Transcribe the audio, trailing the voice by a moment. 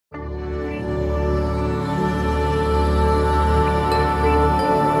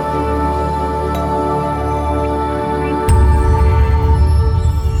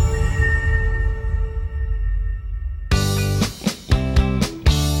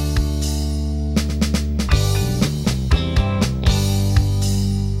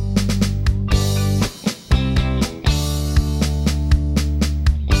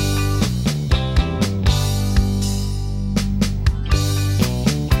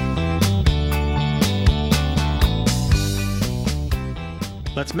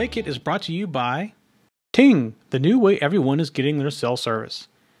Let's Make It is brought to you by Ting, the new way everyone is getting their cell service.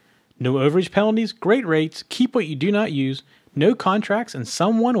 No overage penalties, great rates, keep what you do not use, no contracts, and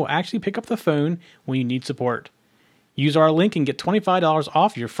someone will actually pick up the phone when you need support. Use our link and get $25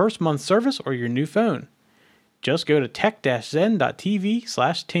 off your first month's service or your new phone. Just go to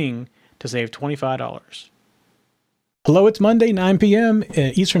tech-zen.tv/ting to save $25. Hello, it's Monday, 9 p.m.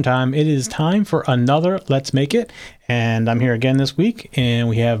 Eastern Time. It is time for another Let's Make It, and I'm here again this week, and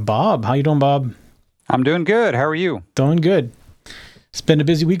we have Bob. How you doing, Bob? I'm doing good. How are you? Doing good. It's been a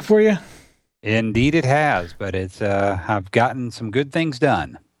busy week for you? Indeed it has, but it's I've gotten some good things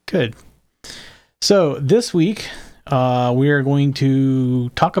done. Good. So this week, we are going to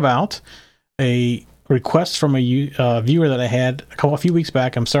talk about a request from a viewer that I had a few weeks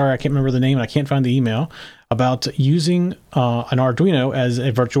back. I'm sorry, I can't remember the name and I can't find the email, about using an Arduino as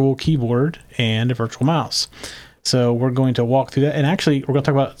a virtual keyboard and a virtual mouse. So we're going to walk through that. And actually, we're going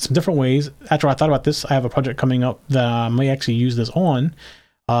to talk about some different ways. After I thought about this, I have a project coming up that I may actually use this on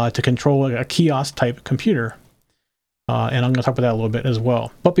to control a kiosk type computer. And I'm going to talk about that a little bit as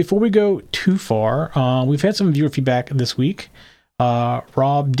well. But before we go too far, we've had some viewer feedback this week.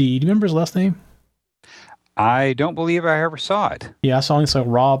 Rob D. Do you remember his last name? I don't believe I ever saw it. Yeah, I saw him, so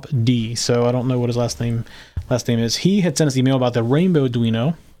Rob D. So I don't know what his last name is. He had sent us an email about the Rainbow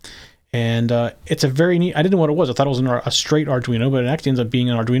Arduino. And it's a very neat, I didn't know what it was. I thought it was a straight Arduino, but it actually ends up being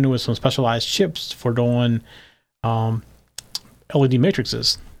an Arduino with some specialized chips for doing LED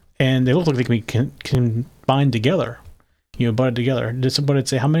matrices. And they look like they can be combined together, butted together. Did it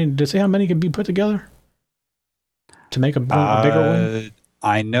say how many can be put together to make a bigger one?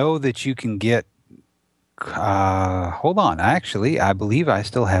 I know that you can get, hold on. Actually, I believe I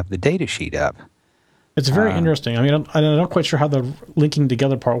still have the data sheet up. It's very interesting. I mean, I'm not quite sure how the linking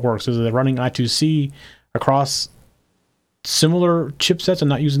together part works. Is it running I2C across similar chipsets and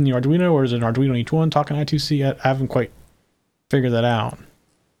not using the Arduino, or is it an Arduino each one talking I2C? I haven't quite figured that out.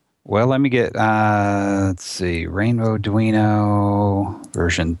 Well, let me get, let's see, Rainbow Arduino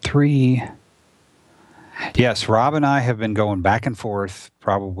version 3. Yes, Rob and I have been going back and forth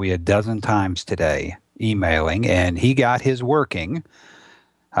probably a dozen times today, emailing, and he got his working.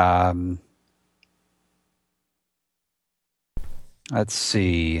 Let's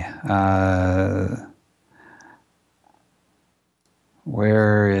see.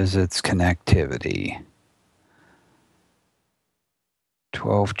 Where is its connectivity?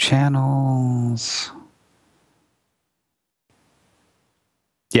 12 channels.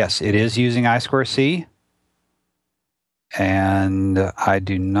 Yes, it is using I2C. And I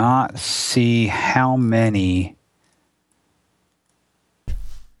do not see how many.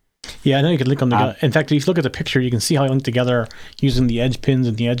 Yeah, I know you can link them together. In fact, if you look at the picture, you can see how they link together using the edge pins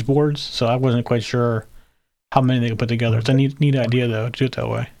and the edge boards. So I wasn't quite sure how many they could put together. It's a neat idea, though, to do it that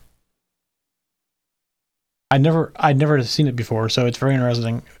way. I'd never seen it before, so it's very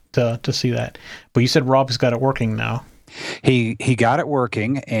interesting to see that. But you said Rob's got it working now. He got it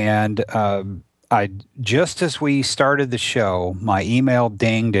working, and just as we started the show, my email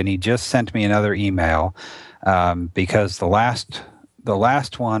dinged, and he just sent me another email because the last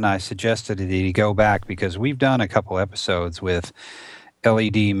one I suggested that he go back because we've done a couple episodes with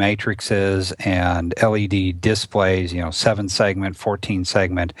LED matrices and LED displays, 7-segment,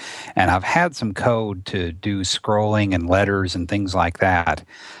 14-segment, and I've had some code to do scrolling and letters and things like that.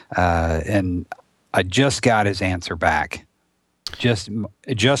 And I just got his answer back. Just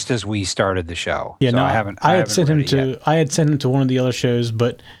as we started the show. Yeah, so no, I had sent him to one of the other shows,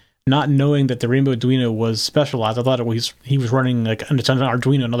 but not knowing that the Rainbow Arduino was specialized, I thought he was running like an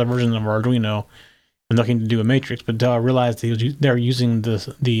Arduino, another version of Arduino, and looking to do a matrix. But I realized they're using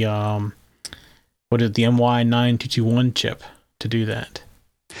the MY9221 chip to do that.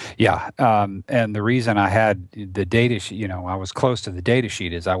 Yeah, and the reason I had the data sheet, I was close to the data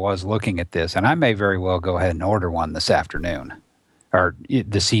sheet, is I was looking at this, and I may very well go ahead and order one this afternoon or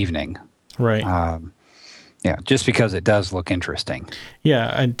this evening. Right. Yeah, just because it does look interesting.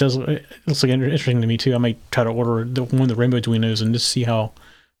 Yeah, it does. It looks like interesting to me too. I might try to order one of the Rainbow Arduinos and just see how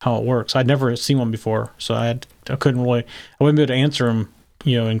it works. I'd never seen one before, so I wouldn't be able to answer them,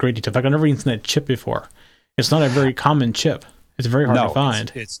 in great detail. In fact, I've never even seen that chip before. It's not a very common chip. It's very hard to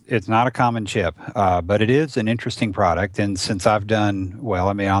find. It's not a common chip, but it is an interesting product. And since I've done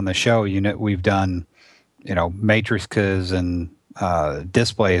on the show, we've done, matrices and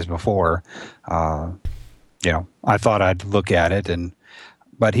displays before. I thought I'd look at it,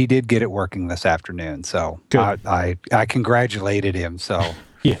 but he did get it working this afternoon. So I congratulated him. So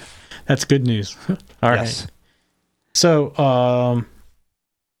yeah, that's good news. All right. So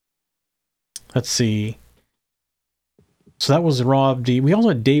let's see. So that was Rob D. We also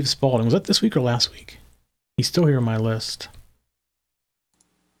had Dave Spalding. Was that this week or last week? He's still here on my list.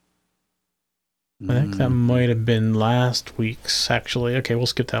 I think that might have been last week's, actually. Okay, we'll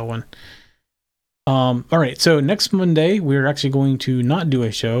skip that one. All right, so next Monday, we're actually going to not do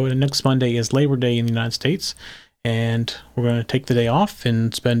a show. And next Monday is Labor Day in the United States. And we're going to take the day off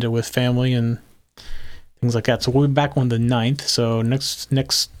and spend it with family and things like that. So we'll be back on the 9th. So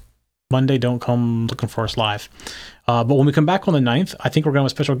next Monday, don't come looking for us live. But when we come back on the 9th, I think we're going to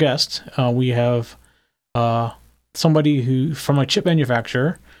have a special guest. We have somebody who from a chip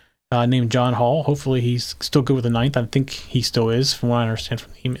manufacturer named John Hall. Hopefully he's still good with the 9th. I think he still is, from what I understand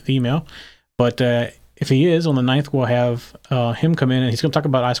from the email. But if he is, on the 9th, we'll have him come in, and he's going to talk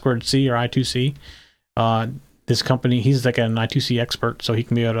about I2C or I2C. This company, he's like an I2C expert, so he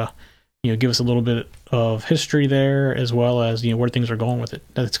can be able to give us a little bit of history there, as well as where things are going with it.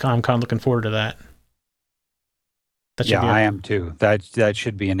 I'm kind of looking forward to that. Yeah, I am too. That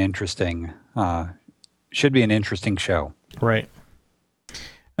should be an interesting show. Right.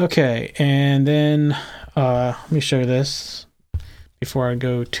 Okay, and then let me show you this before I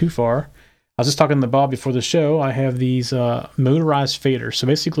go too far. I was just talking to Bob before the show. I have these motorized faders. So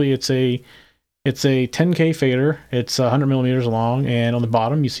basically, it's a 10K fader. It's 100 millimeters long, and on the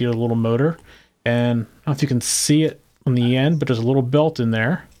bottom you see a little motor. And I don't know if you can see it on the end, but there's a little belt in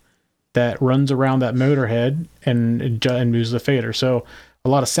there that runs around that motor head and moves the fader. So a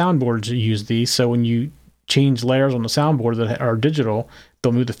lot of soundboards use these. So when you change layers on the soundboard that are digital,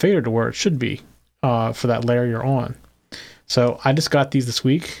 they'll move the fader to where it should be for that layer you're on. So I just got these this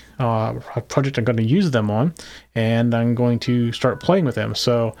week, a project I'm going to use them on, and I'm going to start playing with them.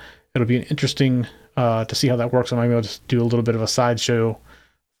 So it'll be interesting to see how that works. I might be able to do a little bit of a sideshow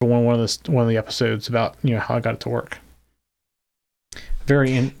for one of the episodes about how I got it to work.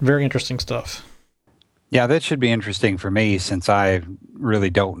 Very interesting stuff. Yeah, that should be interesting for me, since I really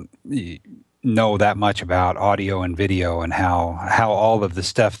don't know that much about audio and video and how all of the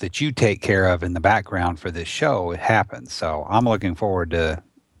stuff that you take care of in the background for this show happens. So I'm looking forward to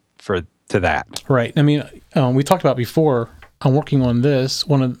that. Right. I mean, we talked about before. I'm working on this.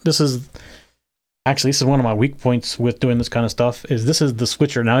 This is one of my weak points with doing this kind of stuff. This is the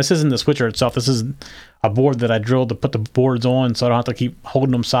switcher. Now, this isn't the switcher itself. This is a board that I drilled to put the boards on, so I don't have to keep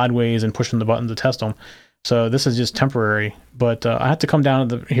holding them sideways and pushing the button to test them. So this is just temporary, but I have to come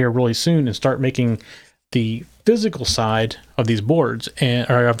down here really soon and start making the physical side of these boards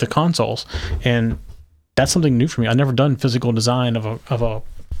or of the consoles, and that's something new for me. I've never done physical design of a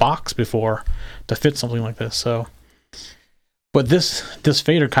box before to fit something like this. So, but this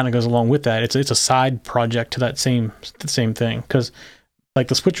fader kind of goes along with that. It's a side project to the same thing, because like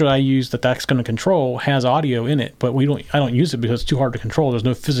the switcher I use that's going to control has audio in it, but I don't use it because it's too hard to control. There's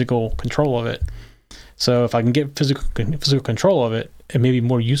no physical control of it. So if I can get physical control of it, it may be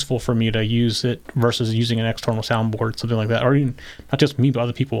more useful for me to use it versus using an external soundboard, something like that, or even not just me, but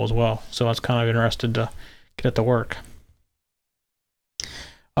other people as well. So I was kind of interested to get it to work.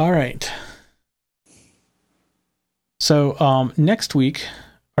 All right. So next week,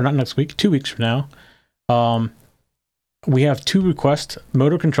 or not next week, 2 weeks from now, we have 2 requests: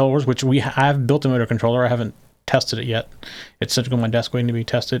 motor controllers, which I've built a motor controller. I haven't tested it yet. It's sitting on my desk waiting to be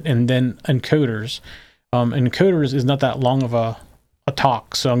tested. And then encoders. Encoders is not that long of a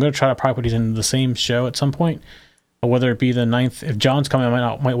talk, so I'm going to try to probably put these in the same show at some point, whether it be the 9th. If John's coming,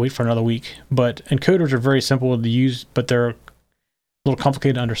 I might wait for another week. But encoders are very simple to use, but they're a little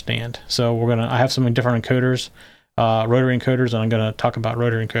complicated to understand. So I have some different encoders, rotary encoders, and I'm going to talk about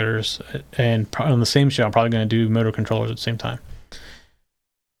rotary encoders. And on the same show, I'm probably going to do motor controllers at the same time.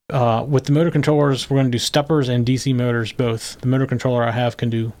 With the motor controllers, we're going to do steppers and DC motors both. The motor controller I have can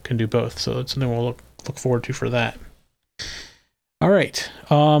do both, so that's something we'll look forward to for that. All right.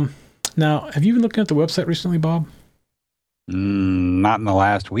 Now, have you been looking at the website recently, Bob? Not in the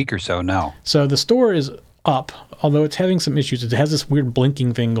last week or so, no. So the store is up, although it's having some issues. It has this weird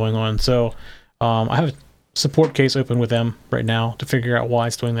blinking thing going on. So I have a support case open with them right now to figure out why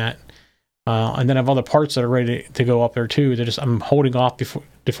it's doing that. And then I have other parts that are ready to go up there too. I'm holding off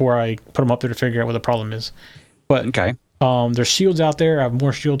before I put them up there to figure out what the problem is. But okay. There's shields out there. I have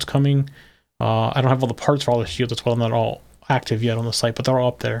more shields coming. I don't have all the parts for all the shields. That's why I'm not all active yet on the site, but they're all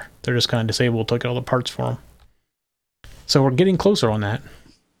up there. They're just kind of disabled to get all the parts for them. So we're getting closer on that.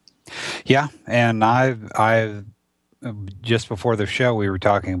 Yeah, and I've just before the show we were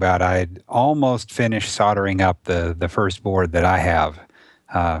talking about I'd almost finished soldering up the first board that I have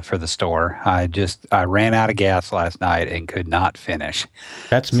for the store. I ran out of gas last night and could not finish.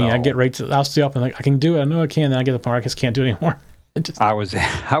 That's me. I get right to, I'll stay up and I can do it. I know I can. Then I get the part. I just can't do it anymore. I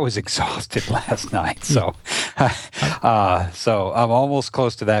was exhausted last night, so So I'm almost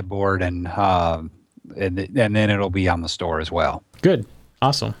close to that board, and then it'll be on the store as well. Good.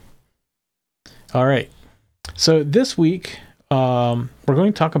 Awesome. All right. So this week, we're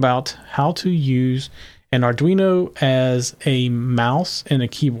going to talk about how to use an Arduino as a mouse and a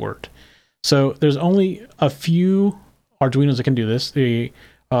keyboard. So there's only a few Arduinos that can do this. The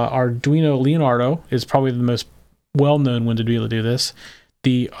Arduino Leonardo is probably the most well-known one to be able to do this.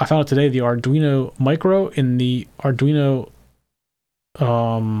 I found out today the Arduino Micro and the Arduino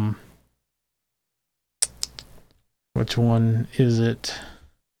which one is it?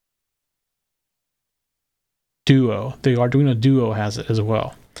 Duo. The Arduino Duo has it as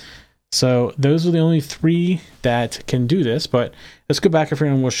well. So those are the only three that can do this, but let's go back here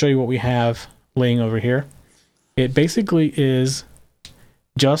and we'll show you what we have laying over here. It basically is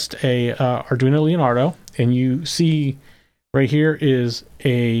just a Arduino Leonardo, and you see right here is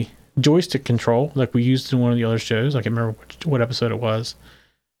a joystick control like we used in one of the other shows. I can't remember what episode it was.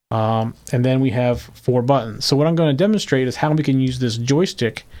 And then we have 4 buttons. So what I'm going to demonstrate is how we can use this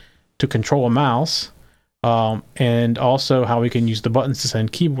joystick to control a mouse, and also how we can use the buttons to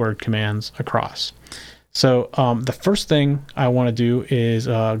send keyboard commands across. So the first thing I want to do is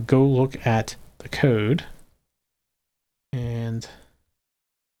go look at the code and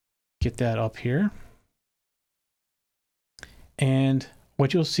get that up here. And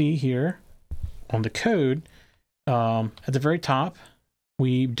what you'll see here on the code, at the very top,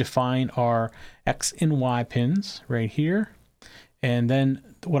 we define our X and Y pins right here. And then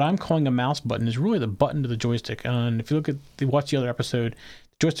what I'm calling a mouse button is really the button to the joystick. And if you look at watch the other episode,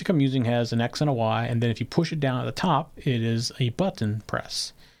 the joystick I'm using has an X and a Y. And then if you push it down at the top, it is a button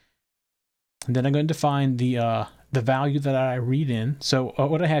press. And then I'm going to define the value that I read in. So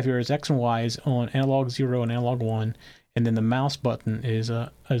what I have here is X and Y is on analog 0 and analog 1. And then the mouse button is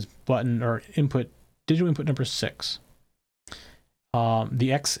button or input, digital input number 6.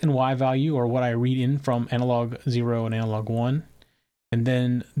 The X and Y value are what I read in from analog 0 and analog 1. And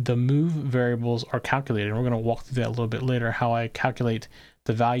then the move variables are calculated. And we're going to walk through that a little bit later, how I calculate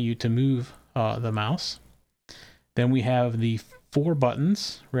the value to move the mouse. Then we have the 4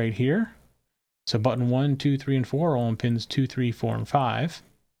 buttons right here. So button 1, 2, 3, and 4 are on pins 2, 3, 4, and 5.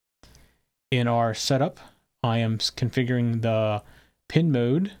 In our setup, I am configuring the pin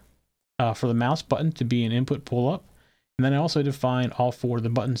mode for the mouse button to be an input pull-up. And then I also define all 4 of the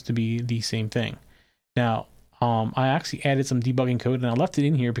buttons to be the same thing. Now, I actually added some debugging code, and I left it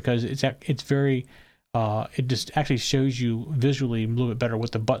in here because it's very, it just actually shows you visually a little bit better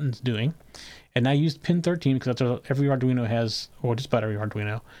what the button's doing. And I used pin 13 because that's every Arduino has, or just about every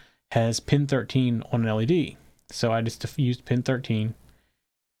Arduino, has pin 13 on an LED. So I just used pin 13.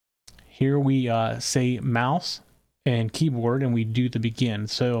 Here we say mouse and keyboard, and we do the begin.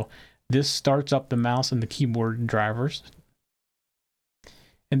 So this starts up the mouse and the keyboard drivers.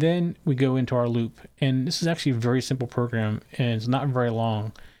 And then we go into our loop. And this is actually a very simple program, and it's not very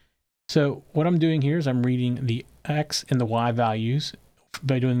long. So what I'm doing here is I'm reading the X and the Y values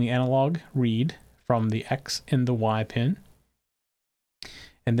by doing the analog read from the X and the Y pin.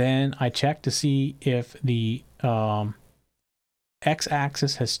 And then I check to see if the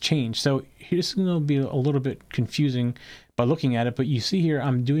X-axis has changed. So here's going to be a little bit confusing by looking at it, but you see here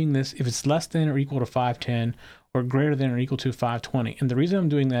I'm doing this if it's less than or equal to 510 or greater than or equal to 520. And the reason I'm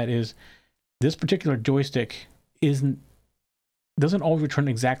doing that is this particular joystick doesn't always return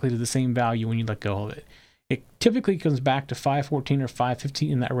exactly to the same value when you let go of it. It typically comes back to 514 or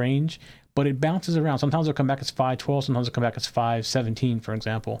 515 in that range, but it bounces around. Sometimes it'll come back as 512, sometimes it'll come back as 517, for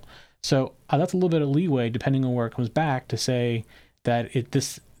example. So I left a little bit of leeway depending on where it comes back to say that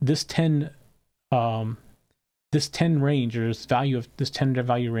this 10 range, or this value of this 10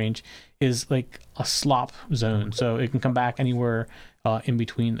 value range, is like a slop zone, so it can come back anywhere in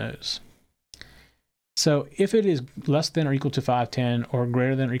between those. So if it is less than or equal to 510 or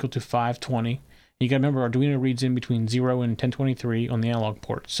greater than or equal to 520, you got to remember Arduino reads in between 0 and 1023 on the analog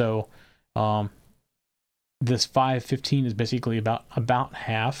port. So this 515 is basically about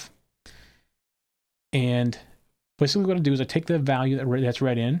half. And basically what I do is I take the value that's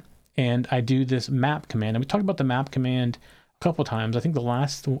read in, and I do this map command. And we talked about the map command a couple of times. I think the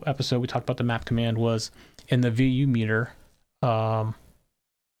last episode we talked about the map command was in the VU meter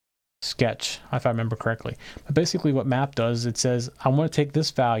sketch, if I remember correctly. But basically what map does, it says, I want to take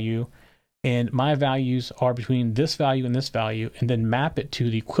this value, and my values are between this value and this value, and then map it to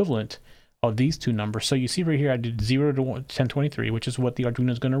the equivalent of these two numbers. So you see right here, I did 0 to 1023, which is what the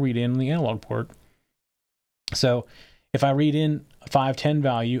Arduino is going to read in the analog port. So if I read in a 510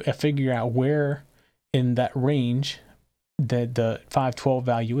 value, I figure out where in that range that the 512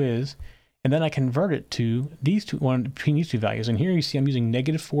 value is, And then I convert it to these two, one between these two values. And here you see I'm using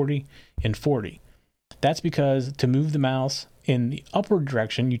 -40 and 40. That's because to move the mouse in the upward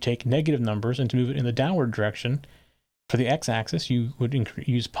direction, you take negative numbers, and to move it in the downward direction, for the x-axis, you would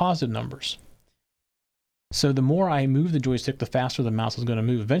use positive numbers. So the more I move the joystick, the faster the mouse is going to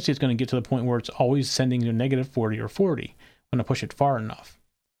move. Eventually, it's going to get to the point where it's always sending you -40 or 40 when I push it far enough.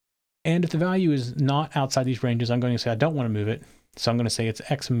 And if the value is not outside these ranges, I'm going to say I don't want to move it. So I'm going to say its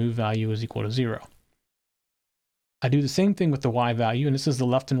x move value is equal to 0. I do the same thing with the y value, and this is the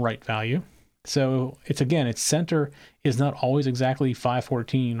left and right value. So its center is not always exactly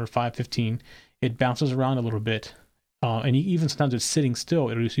 514 or 515. It bounces around a little bit. And even sometimes it's sitting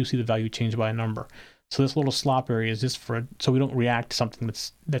still, you see the value change by a number. So this little slop area is just so we don't react to something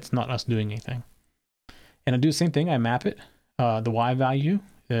that's not us doing anything. And I do the same thing. I map it. The y value,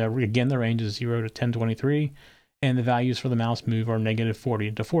 again, the range is 0 to 1023, and the values for the mouse move are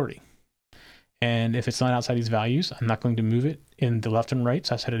 -40 to 40. And if it's not outside these values, I'm not going to move it in the left and right,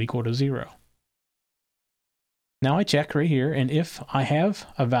 so I set it equal to 0. Now I check right here, and if I have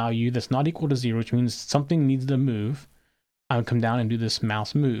a value that's not equal to 0, which means something needs to move, I'll come down and do this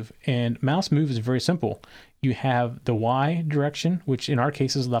mouse move. And mouse move is very simple. You have the y direction, which in our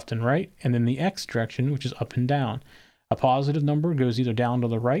case is left and right, and then the x direction, which is up and down. A positive number goes either down to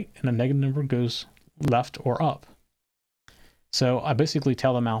the right, and a negative number goes left or up. So I basically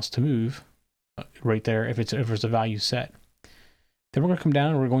tell the mouse to move right there if there's a value set. Then we're going to come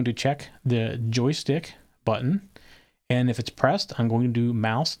down and we're going to check the joystick button. And if it's pressed, I'm going to do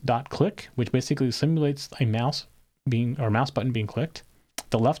mouse.click, which basically simulates a mouse button being clicked,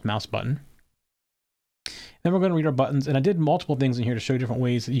 the left mouse button. Then we're going to read our buttons, and I did multiple things in here to show you different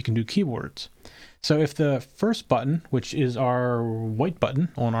ways that you can do keywords. So if the first button, which is our white button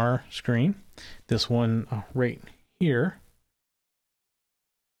on our screen, this one right here,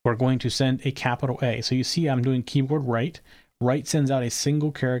 we're going to send a capital A. So you see I'm doing keyboard right. Right sends out a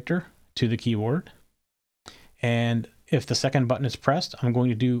single character to the keyboard. And if the second button is pressed, I'm going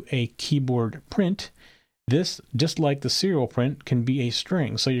to do a keyboard print. This, just like the serial print, can be a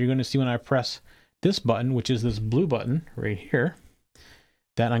string. So you're going to see when I press this button, which is this blue button right here,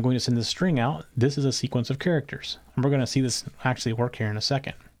 that I'm going to send this string out. This is a sequence of characters. And we're going to see this actually work here in a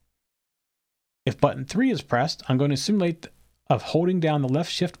second. If button 3 is pressed, I'm going to simulate of holding down the left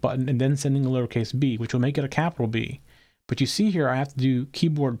shift button and then sending a lowercase b, which will make it a capital B. But you see here I have to do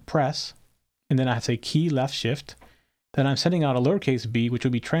keyboard press, and then I have to say key left shift. Then I'm sending out a lowercase b, which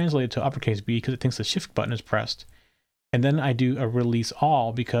will be translated to uppercase B because it thinks the shift button is pressed. And then I do a release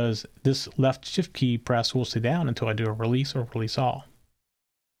all because this left shift key press will stay down until I do a release or release all.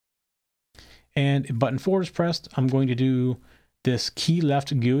 And if button 4 is pressed, I'm going to do this key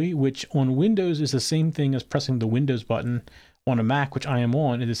left GUI, which on Windows is the same thing as pressing the Windows button. On a Mac, which I am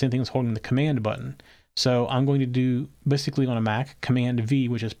on, is the same thing as holding the command button. So I'm going to do, basically on a Mac, command V,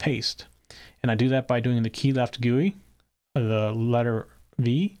 which is paste. And I do that by doing the key left GUI, the letter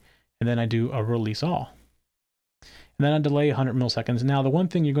V, and then I do a release all. And then I delay 100 milliseconds. Now, the one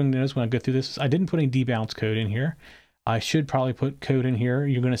thing you're going to notice when I go through this is I didn't put any debounce code in here. I should probably put code in here.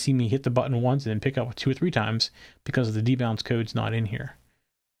 You're going to see me hit the button once and then pick up 2 or 3 times because the debounce code's not in here.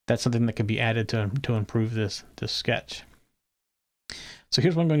 That's something that can be added to improve this sketch. So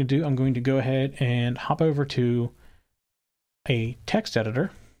here's what I'm going to do. I'm going to go ahead and hop over to a text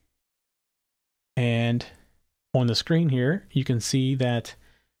editor. And on the screen here, you can see that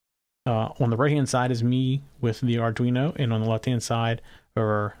on the right-hand side is me with the Arduino, and on the left-hand side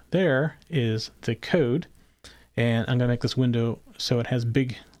over there is the code. And I'm going to make this window so it has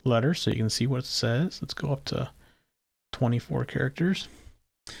big letters so you can see what it says. Let's go up to 24 characters.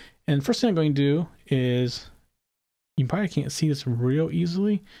 And first thing I'm going to do is, you probably can't see this real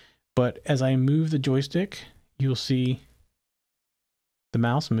easily, but as I move the joystick, you'll see the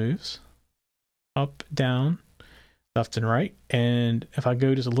mouse moves up, down, left, and right. And if I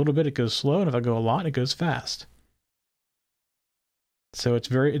go just a little bit, it goes slow, and if I go a lot, it goes fast. So it's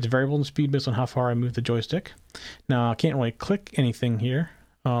variable in speed based on how far I move the joystick. Now I can't really click anything here.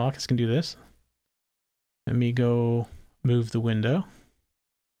 I just can do this. Let me go move the window.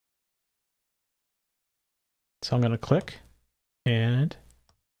 So I'm going to click, and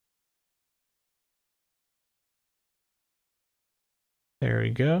there we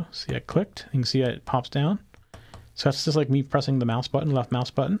go. See, I clicked. You can see it pops down. So that's just like me pressing the mouse button, left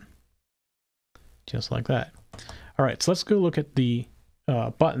mouse button, just like that. All right, so let's go look at the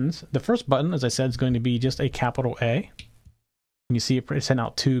buttons. The first button, as I said, is going to be just a capital A. And you see it sent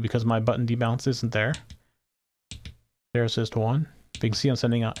out 2 because my button debounce isn't there. There's just 1. But you can see I'm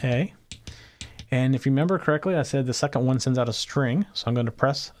sending out A. And if you remember correctly, I said the second one sends out a string. So I'm going to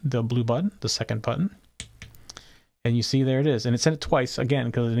press the blue button, the second button. And you see there it is. And it sent it twice, again,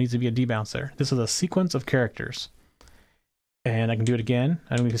 because it needs to be a debounce there. This is a sequence of characters. And I can do it again.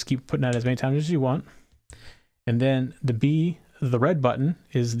 And we just keep putting that as many times as you want. And then the B, the red button,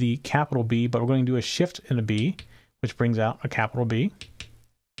 is the capital B, but we're going to do a shift and a B, which brings out a capital B.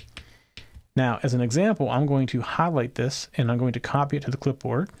 Now, as an example, I'm going to highlight this, and I'm going to copy it to the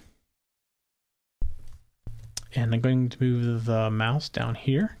clipboard. And I'm going to move the mouse down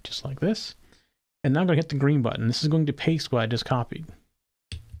here, just like this. And now I'm going to hit the green button. This is going to paste what I just copied.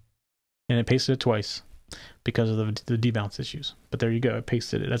 And it pasted it twice because of the debounce issues. But there you go, it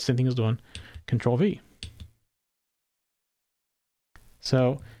pasted it. That's the same thing as doing Control V.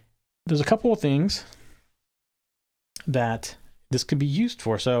 So there's a couple of things that this could be used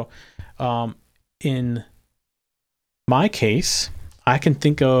for. So in my case, I can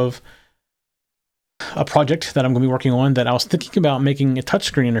think of a project that I'm going to be working on that I was thinking about making a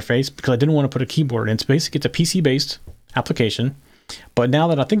touchscreen interface because I didn't want to put a keyboard in. It's basically, it's a PC-based application. But now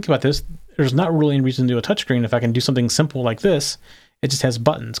that I think about this, there's not really any reason to do a touchscreen if I can do something simple like this. It just has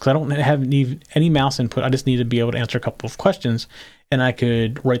buttons because I don't need any mouse input. I just need to be able to answer a couple of questions, and I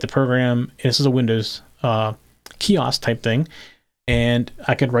could write the program. This is a Windows kiosk type thing, and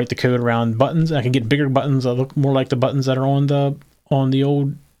I could write the code around buttons. I can get bigger buttons that look more like the buttons that are on the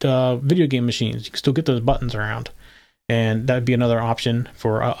old video game machines. You can still get those buttons around, and that would be another option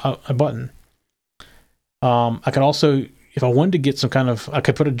for a button. I could also, if I wanted to get some kind of, I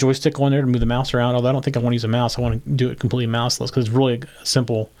could put a joystick on there to move the mouse around, although I don't think I want to use a mouse. I want to do it completely mouseless because it's really a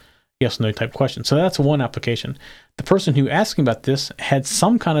simple yes-no type question. So that's one application. The person who asked me about this had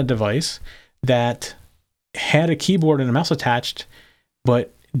some kind of device that had a keyboard and a mouse attached,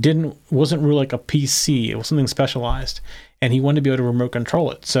 but wasn't really like a PC. It was something specialized, and he wanted to be able to remote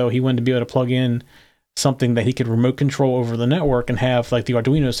control it. So he wanted to be able to plug in something that he could remote control over the network and have like the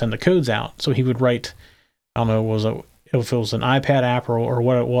Arduino send the codes out. So he would write, I don't know, if it was an iPad app or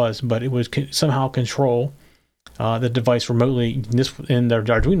what it was, but it would somehow control the device remotely. In the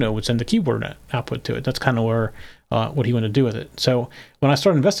Arduino would send the keyboard output to it. That's kind of where what he wanted to do with it. So when I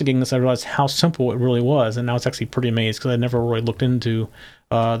started investigating this, I realized how simple it really was, and I was actually pretty amazed because I never really looked into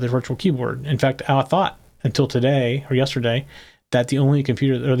the virtual keyboard. In fact, I thought until today or yesterday that the only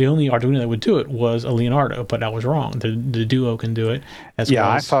computer or the only Arduino that would do it was a Leonardo, but I was wrong. The Duo can do it as well. Yeah,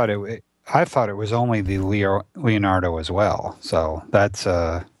 I thought it was only the Leonardo as well. So that's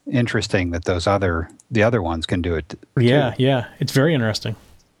interesting that the other ones can do it too. Yeah, it's very interesting.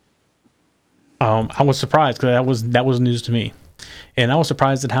 I was surprised because that was news to me, and I was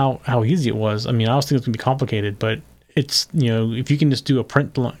surprised at how easy it was. I mean, I was thinking it was gonna be complicated, but it's, if you can just do a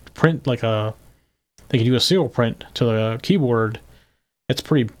print like they can do a serial print to the keyboard, it's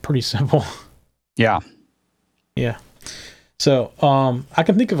pretty simple. Yeah. So I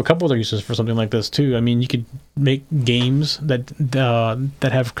can think of a couple other uses for something like this too. I mean, you could make games that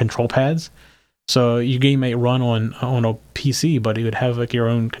have control pads. So your game may run on a PC, but it would have like your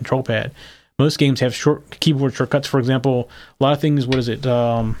own control pad. Most games have keyboard shortcuts. For example, a lot of things. What is it?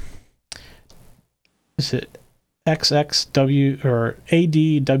 Is it XXW or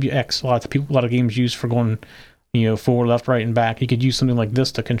ADWX? A lot of games use for going, forward, left, right, and back. You could use something like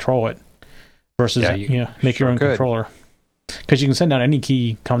this to control it, versus make your own controller. Because you can send out any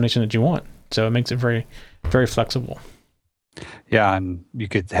key combination that you want, so it makes it very, very flexible. Yeah, and you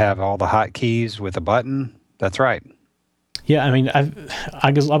could have all the hotkeys with a button. That's right. Yeah, I mean,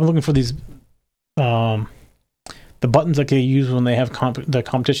 I guess I've been looking for these, the buttons that they use when they have the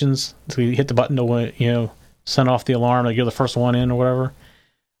competitions. So you hit the button to send off the alarm, like you're the first one in or whatever.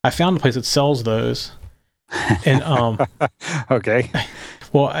 I found a place that sells those, and okay.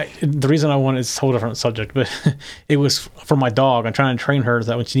 Well, the reason I wanted, it's a whole different subject, but it was for my dog. I'm trying to train her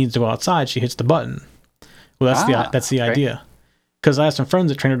that when she needs to go outside, she hits the button. Well, that's the idea. Because I have some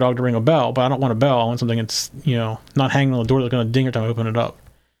friends that train their dog to ring a bell, but I don't want a bell. I want something that's not hanging on the door that's going to ding every time I open it up.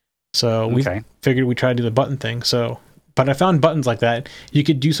 So we figured we'd try to do the button thing. So, but I found buttons like that. You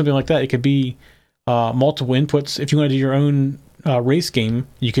could do something like that. It could be multiple inputs. If you want to do your own race game,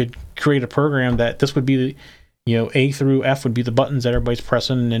 you could create a program that this would be A through F would be the buttons that everybody's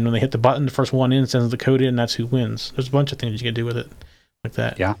pressing, and when they hit the button, the first one in sends the code in, and that's who wins. There's a bunch of things you can do with it like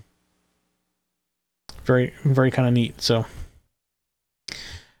that. Yeah. Very, very kind of neat. So,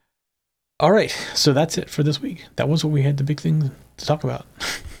 all right. So that's it for this week. That was what we had, the big thing to talk about.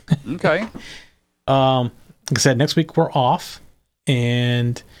 Okay. Like I said, next week we're off,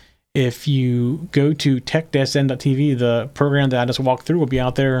 and if you go to tech-zen.tv, the program that I just walked through will be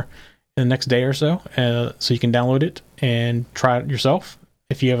out there in the next day or so, so you can download it and try it yourself.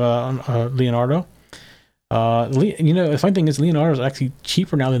 if you have a Leonardo. The funny thing is Leonardo is actually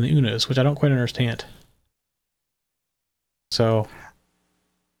cheaper now than the Unos, which I don't quite understand. So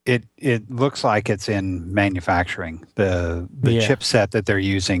it looks like it's in manufacturing. The yeah. chipset that they're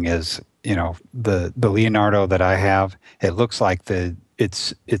using is, the Leonardo that I have. It looks like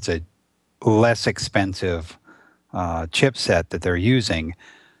it's a less expensive chipset that they're using,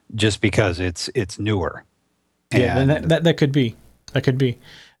 just because it's newer. Yeah, then that could be. That could be.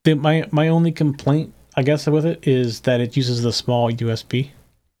 My only complaint, I guess, with it is that it uses the small USB.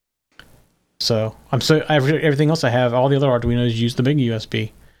 So everything else I have, all the other Arduinos use the big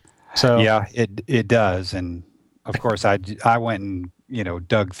USB. So yeah, it does, and of course I went and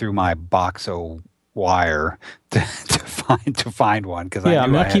dug through my Boxo wire to find one, because I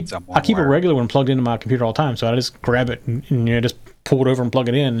knew I had someone. I keep a regular one plugged into my computer all the time, so I just grab it and just pull it over and plug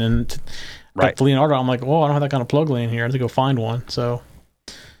it in. And right, the Leonardo, I'm like, well, I don't have that kind of plug laying here. I have to go find one. So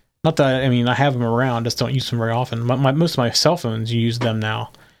not that I have them around, just don't use them very often. Most of my cell phones use them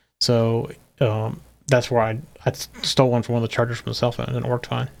now, so that's where I stole one from one of the chargers from the cell phone, and it worked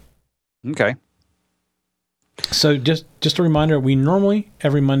fine. Okay. So just a reminder, we normally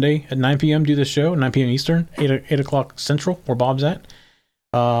every Monday at 9 p.m. do this show, 9 p.m. Eastern, 8 o'clock Central, where Bob's at.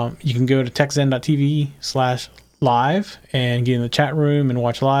 You can go to techzen.tv/live and get in the chat room and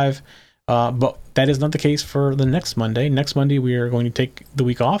watch live. But that is not the case for the next Monday. Next Monday, we are going to take the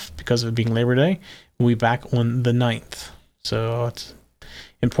week off because of it being Labor Day. We'll be back on the 9th. So it's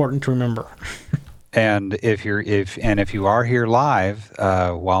important to remember. And if you are here live,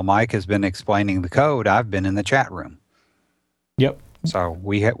 while Mike has been explaining the code, I've been in the chat room. Yep. So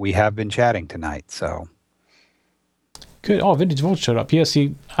we have been chatting tonight. So good. Oh, Vintage Volt showed up. Yeah.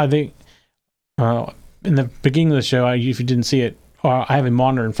 See, I think in the beginning of the show, if you didn't see it, I have a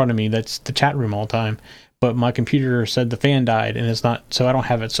monitor in front of me that's the chat room all the time. But my computer said the fan died, and it's not. So I don't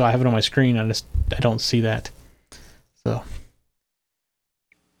have it. So I have it on my screen. I don't see that. So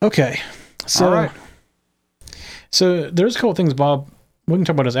okay. So, all right. So there's a couple things, Bob. We can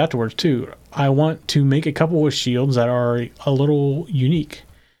talk about this afterwards too. I want to make a couple of shields that are a little unique,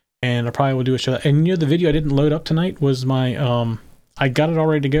 and I probably will do a show. And the video I didn't load up tonight was my I got it all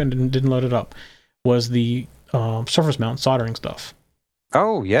ready to go and didn't load it up. Was the surface mount soldering stuff.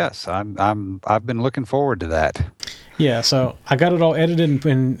 Oh yes, I've been looking forward to that. Yeah, so I got it all edited,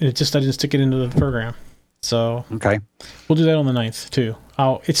 and I didn't stick it into the program. So okay, we'll do that on the 9th too.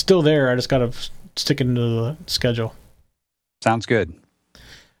 It's still there. I just got to stick it into the schedule. Sounds good.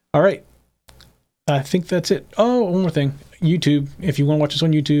 All right. I think that's it. Oh, one more thing. YouTube. If you want to watch us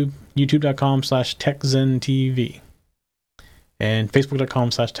on YouTube, youtube.com/TechZenTV. And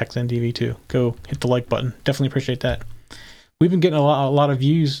facebook.com/TechZenTV too. Go hit the like button. Definitely appreciate that. We've been getting a lot of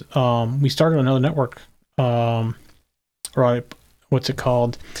views. We started another network. Right. What's it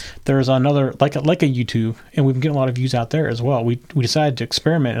called? There's another like a YouTube, and we've been getting a lot of views out there as well. We decided to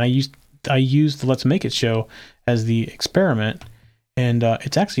experiment, and I used the Let's Make It show as the experiment, and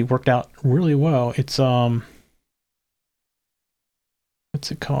it's actually worked out really well. It's what's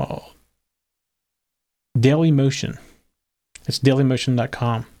it called? Daily Motion. It's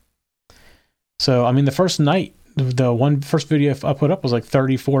dailymotion.com. So the first night, the first video I put up was like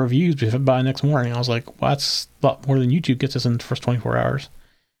 34 views by the next morning. I was like, well, that's a lot more than YouTube gets us in the first 24 hours.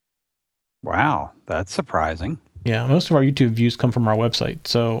 Wow, that's surprising. Yeah, most of our YouTube views come from our website.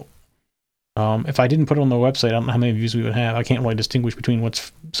 So if I didn't put it on the website, I don't know how many views we would have. I can't really distinguish between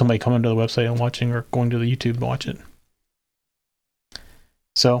what's somebody coming to the website and watching or going to the YouTube to watch it.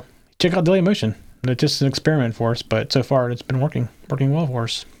 So check out Dailymotion. It's just an experiment for us, but so far it's been working well for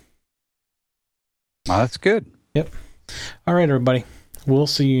us. Well, that's good. Yep. All right, everybody. We'll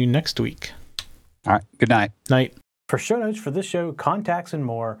see you next week. All right. Good night. Night. For show notes for this show, contacts, and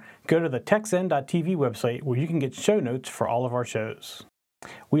more, go to the techzen.tv website where you can get show notes for all of our shows.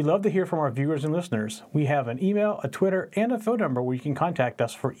 We love to hear from our viewers and listeners. We have an email, a Twitter, and a phone number where you can contact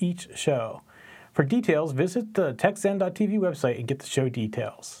us for each show. For details, visit the techzen.tv website and get the show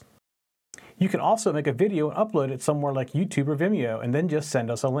details. You can also make a video and upload it somewhere like YouTube or Vimeo, and then just send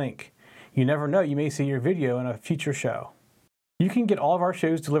us a link. You never know, you may see your video in a future show. You can get all of our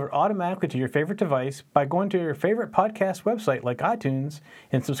shows delivered automatically to your favorite device by going to your favorite podcast website like iTunes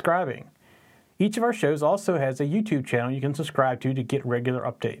and subscribing. Each of our shows also has a YouTube channel you can subscribe to get regular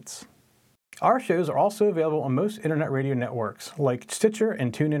updates. Our shows are also available on most internet radio networks like Stitcher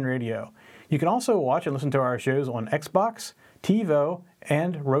and TuneIn Radio. You can also watch and listen to our shows on Xbox, TiVo,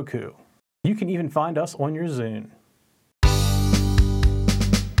 and Roku. You can even find us on your Zune.